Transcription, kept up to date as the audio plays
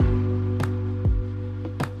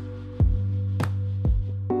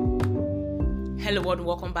Hello and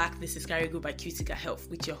welcome back. This is Carigo by Cutica Health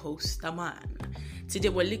with your host, Aman. Today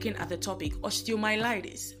we're looking at the topic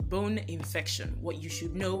osteomyelitis, bone infection, what you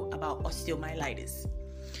should know about osteomyelitis.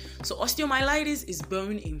 So osteomyelitis is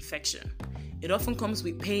bone infection. It often comes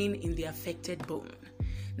with pain in the affected bone.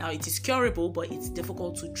 Now it is curable, but it's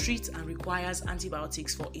difficult to treat and requires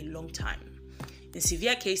antibiotics for a long time. In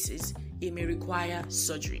severe cases, it may require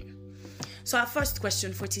surgery. So our first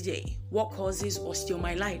question for today, what causes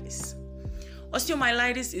osteomyelitis?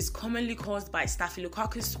 Osteomyelitis is commonly caused by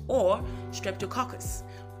Staphylococcus or Streptococcus,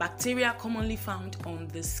 bacteria commonly found on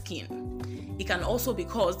the skin. It can also be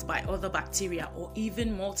caused by other bacteria or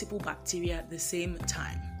even multiple bacteria at the same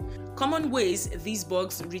time. Common ways these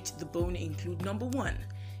bugs reach the bone include number 1,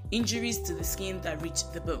 injuries to the skin that reach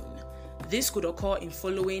the bone. This could occur in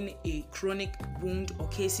following a chronic wound or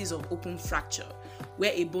cases of open fracture,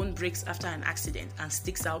 where a bone breaks after an accident and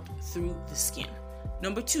sticks out through the skin.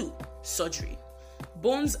 Number 2, surgery.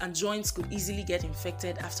 Bones and joints could easily get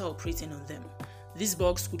infected after operating on them. These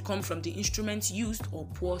bugs could come from the instruments used or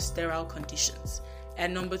poor sterile conditions.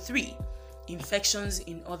 And number 3, infections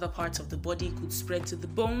in other parts of the body could spread to the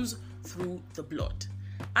bones through the blood.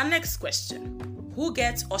 Our next question, who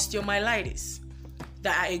gets osteomyelitis?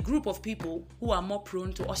 There are a group of people who are more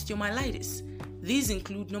prone to osteomyelitis. These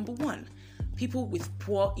include number 1, people with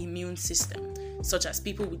poor immune system, such as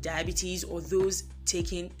people with diabetes or those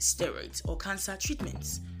taking steroids or cancer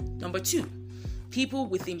treatments. Number 2, people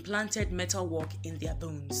with implanted metalwork in their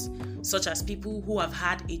bones, such as people who have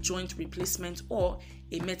had a joint replacement or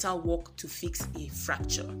a metalwork to fix a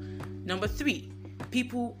fracture. Number 3,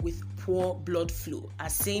 people with poor blood flow,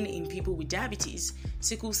 as seen in people with diabetes,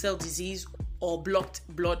 sickle cell disease, or blocked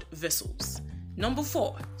blood vessels. Number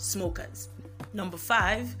 4, smokers. Number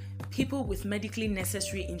 5, people with medically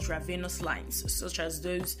necessary intravenous lines, such as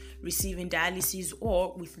those receiving dialysis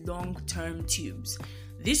or with long-term tubes.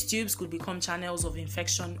 These tubes could become channels of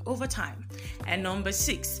infection over time. And number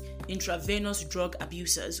 6, intravenous drug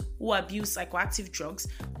abusers who abuse psychoactive drugs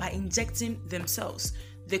by injecting themselves.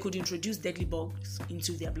 They could introduce deadly bugs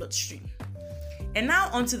into their bloodstream. And now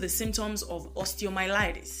onto the symptoms of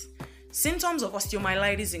osteomyelitis. Symptoms of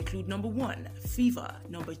osteomyelitis include number 1, fever,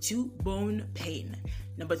 number 2, bone pain,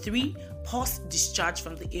 number 3, pus discharge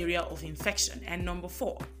from the area of infection, and number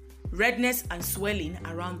 4, redness and swelling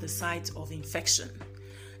around the site of infection.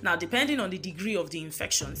 Now, depending on the degree of the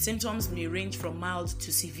infection, symptoms may range from mild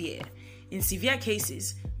to severe. In severe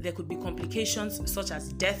cases, there could be complications such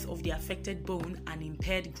as death of the affected bone and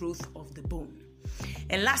impaired growth of the bone.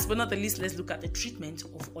 And last but not the least, let's look at the treatment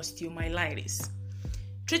of osteomyelitis.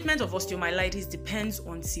 Treatment of osteomyelitis depends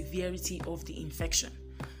on severity of the infection.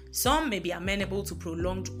 Some may be amenable to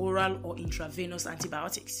prolonged oral or intravenous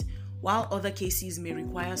antibiotics, while other cases may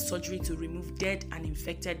require surgery to remove dead and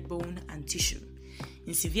infected bone and tissue.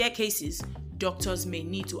 In severe cases, doctors may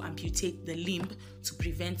need to amputate the limb to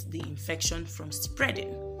prevent the infection from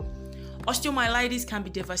spreading. Osteomyelitis can be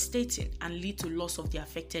devastating and lead to loss of the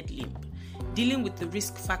affected limb. Dealing with the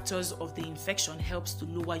risk factors of the infection helps to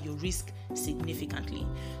lower your risk significantly.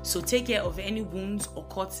 So take care of any wounds or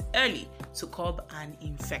cuts early to curb an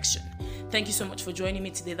infection. Thank you so much for joining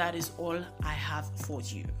me today. That is all I have for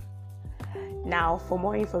you. Now, for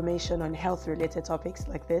more information on health-related topics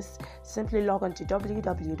like this, simply log on to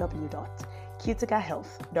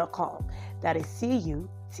www.cuticahealth.com. That is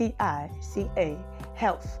CUTICA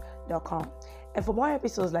health.com. And for more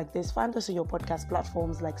episodes like this, find us on your podcast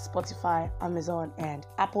platforms like Spotify, Amazon, and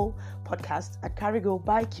Apple Podcasts at Carigo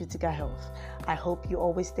by Cutica Health. I hope you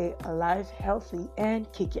always stay alive, healthy, and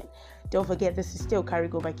kicking. Don't forget, this is still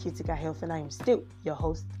Carigo by Cutica Health, and I am still your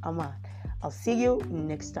host, Aman. I'll see you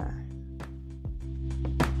next time.